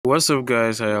What's up,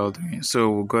 guys? How y'all doing? So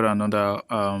we got another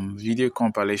video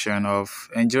compilation of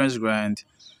Demzygrand.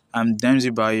 I'm Demzy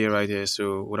Baye right here.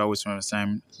 So without wasting much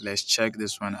time, let's check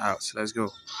this one out. So let's go.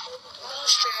 What?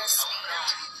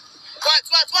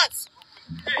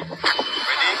 Ready?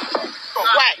 Oh,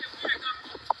 why?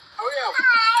 Hurry up.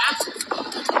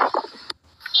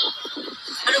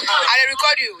 I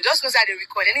record you. Just because I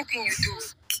record anything you do.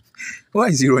 Why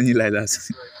is he running like that?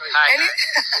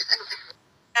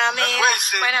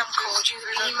 When I'm cold, you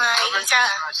be my heater.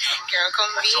 Girl, come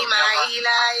be my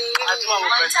healer.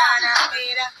 Montana,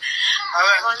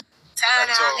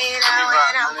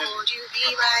 when I'm cold, you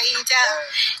be my heater.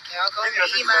 Girl, come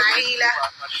be my healer.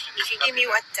 If you give me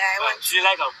what I want. She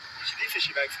like him. She didn't say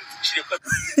she likes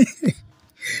it.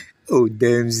 Oh,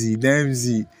 Demzy,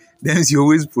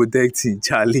 always protecting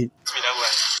Charlie.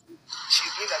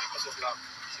 She's doing that because of love.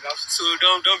 So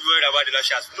don't be worried about the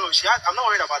lashes. No, I'm not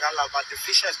worried about that love, but the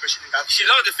facial expression in that. She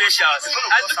loves the facials.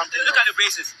 Look at the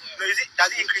braces. No,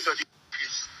 does it increase or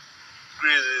decrease?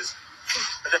 Increases.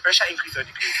 Does the pressure increase or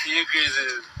decrease? It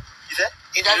increases. Is it?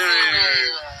 It doesn't.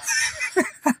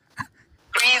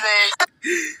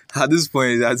 At this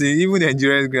point, I think even the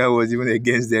endurance guy was even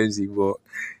against Demzy, but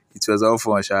it was all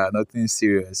fun, nothing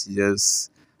serious.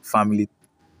 Just family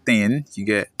thing, you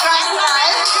get.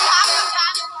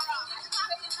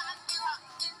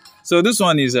 So this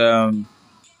one is the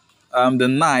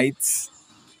night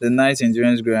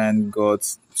Demzygrand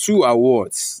got 2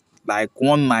 awards. Like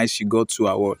one night she got 2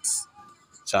 awards.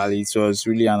 Charlie, it was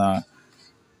really an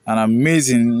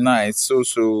amazing night.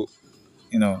 So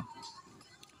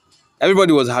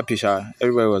everybody was happy,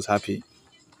 Everybody was happy.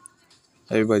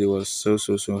 Everybody was so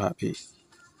happy.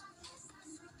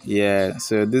 Yeah,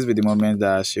 so this was the moment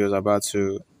that she was about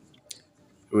to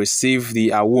receive the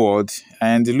award,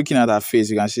 and looking at her face,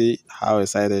 you can see how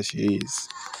excited she is.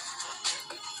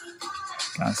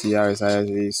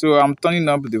 So I'm turning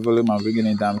up the volume and bringing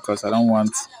it down because I don't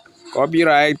want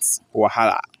copyright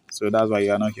wahala. So that's why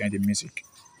you are not hearing the music.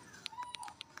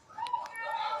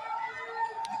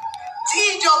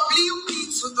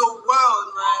 TWP to the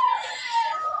world, man.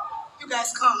 You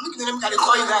guys come. Look at them, gotta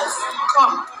call you guys.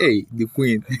 Come. Hey, the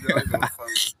queen.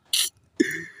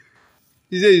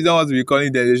 She said you don't want to be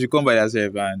calling them. They should come by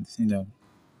herself, and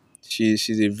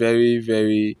she's a very,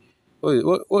 very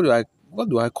what do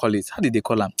I call it? How did they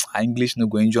call her? English no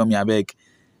go injure me, I beg.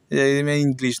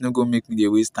 English no go make me dey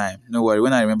waste time. No worry,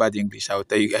 when I remember the English, I will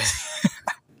tell you guys.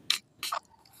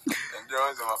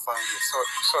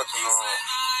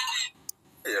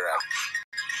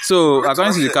 So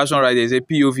according to the caption right there, it says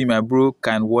POV, my bro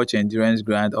can watch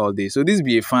Demzygrand all day. So this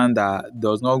be a fan that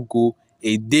does not go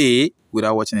a day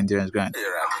without watching Demzygrand.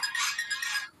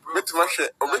 Like,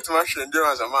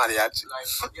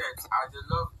 forget, I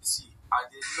love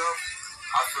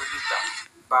Aphrodite,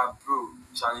 but bro,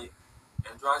 Charlie,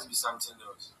 endurance be something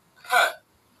else.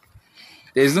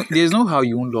 There's no how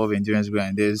you won't love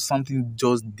Demzygrand. There's something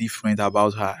just different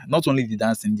about her. Not only the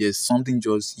dancing, there's something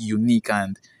just unique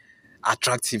and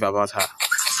attractive about her.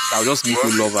 That'll just make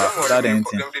you love her without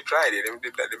anything. Them they try it, them they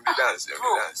dance.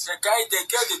 Bro, the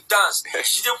girl they dance.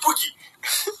 She the boogie.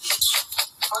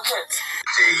 Forget.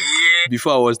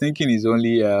 Before I was thinking it's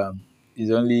only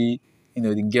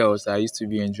the girls that used to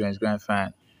be Demzygrand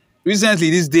fan. Recently,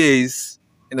 these days,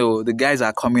 the guys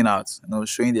are coming out,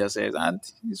 showing themselves, and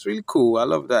it's really cool. I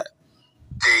love that.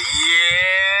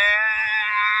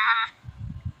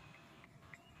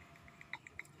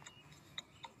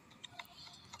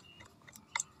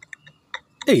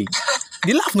 Hey,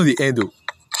 the laugh no the end though.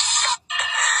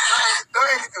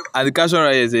 And the caption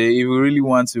right here is, if you really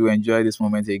want to enjoy this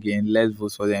moment again, let's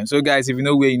vote for them. So guys, if you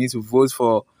know where you need to vote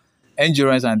for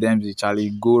Endurance and Demzy,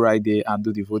 Charlie, go right there and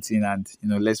do the voting, and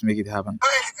let's make it happen.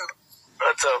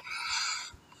 What's up?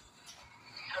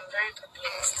 I'm very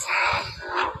perplexed.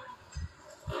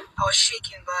 I was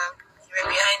shaking, but you were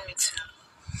behind me too.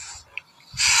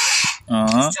 You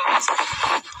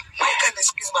can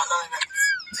excuse my loneliness.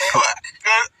 See,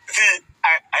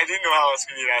 I didn't know how I was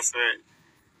feeling, I swear.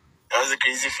 That was a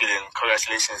crazy feeling.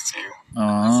 Congratulations to you.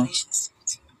 Congratulations to you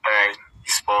too. Alright,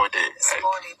 you spoiled it.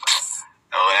 Spoiled it.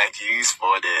 No, like you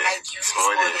spoiled it. Like you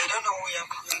spoiled it. I don't know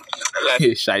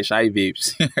who you're shy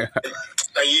babes.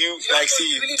 Like you, like see,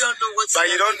 you really don't know what's.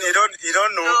 But you don't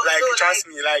know. No, like trust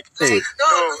me, like hey, no.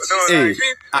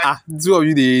 Two of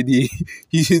you,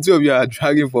 two of you are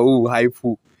dragging for who hype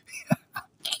who.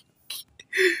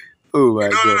 Oh my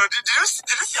God. No. Did you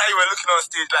see how you were looking on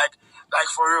stage, like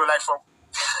for real, like from.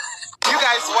 You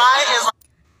guys, why is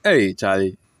hey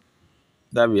Charlie,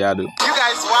 that be hard. You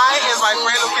guys, why is my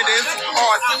friend looking this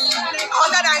hot?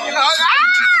 Hotter than you.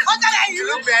 You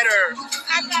look better.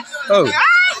 Oh.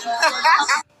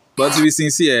 But to be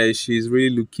sincere, she's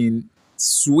really looking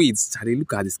sweet. Charlie,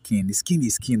 look at the skin. The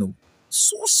skin, oh,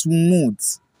 so smooth.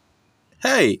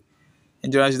 Hey,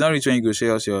 and she's not rich when you go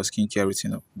share us your skincare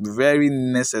routine. Oh. Very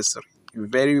necessary.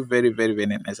 Very, very, very, very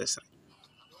necessary.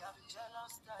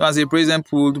 So as a present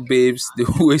pulled babes, the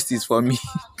waist is for me.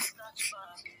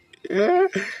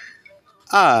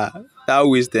 That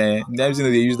waist, Demzy know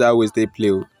they use that waist, they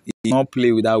play. Oh. He don't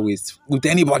play with that waist with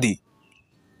anybody.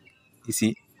 You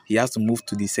see, he has to move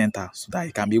to the center so that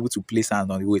he can be able to place hands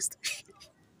on the waist.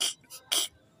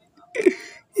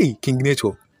 Hey, King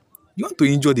Nature, you want to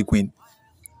injure the queen?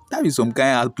 That is some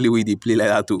kind of play where they play like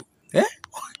that too. Eh?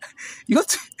 You got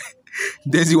to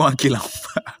Demzy want kill him.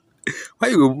 Why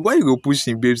you go push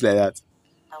him babes like that?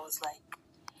 I was like,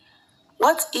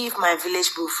 what if my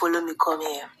village will follow me come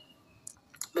here?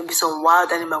 Maybe some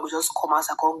wild animal will just come out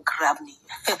and come grab me.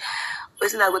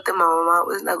 Where's I go tell my mama?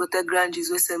 Where's I go tell grandkids?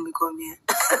 Where's send me come here?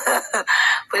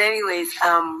 But anyways,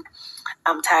 I'm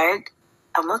tired.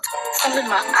 I'm not open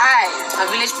my eyes. My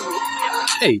village people.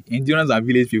 Hey, endurance and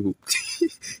village people.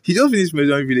 He just finished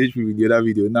mentioning village people in the other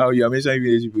video. Now you are mentioning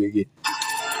village people again.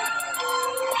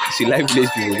 She like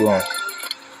village people. Go on.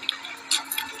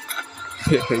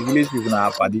 Village people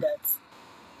now party.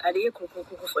 I did cook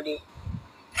for the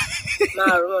man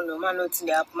run no man not in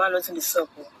the app, man not in the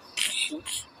circle.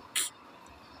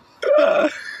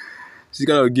 She's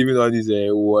kind of giving all these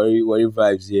worry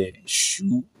vibes here.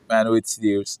 Shoo, man, what's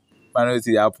this? Man, what's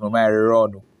the app? No man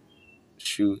run.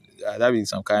 Shoo, that be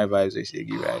some kind of vibes they should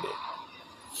give right there.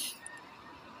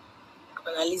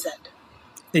 And a lizard.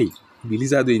 Hey, the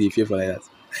lizard doing the fear for like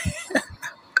that.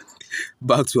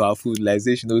 Back to our food, like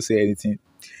say she don't say anything.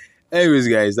 Anyways,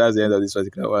 guys, that's the end of this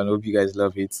particular one. I hope you guys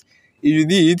love it. If you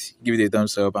did, give it a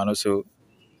thumbs up, and also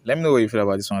let me know what you feel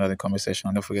about this one in the comment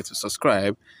section. Don't forget to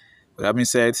subscribe. With that being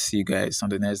said, see you guys on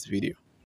the next video.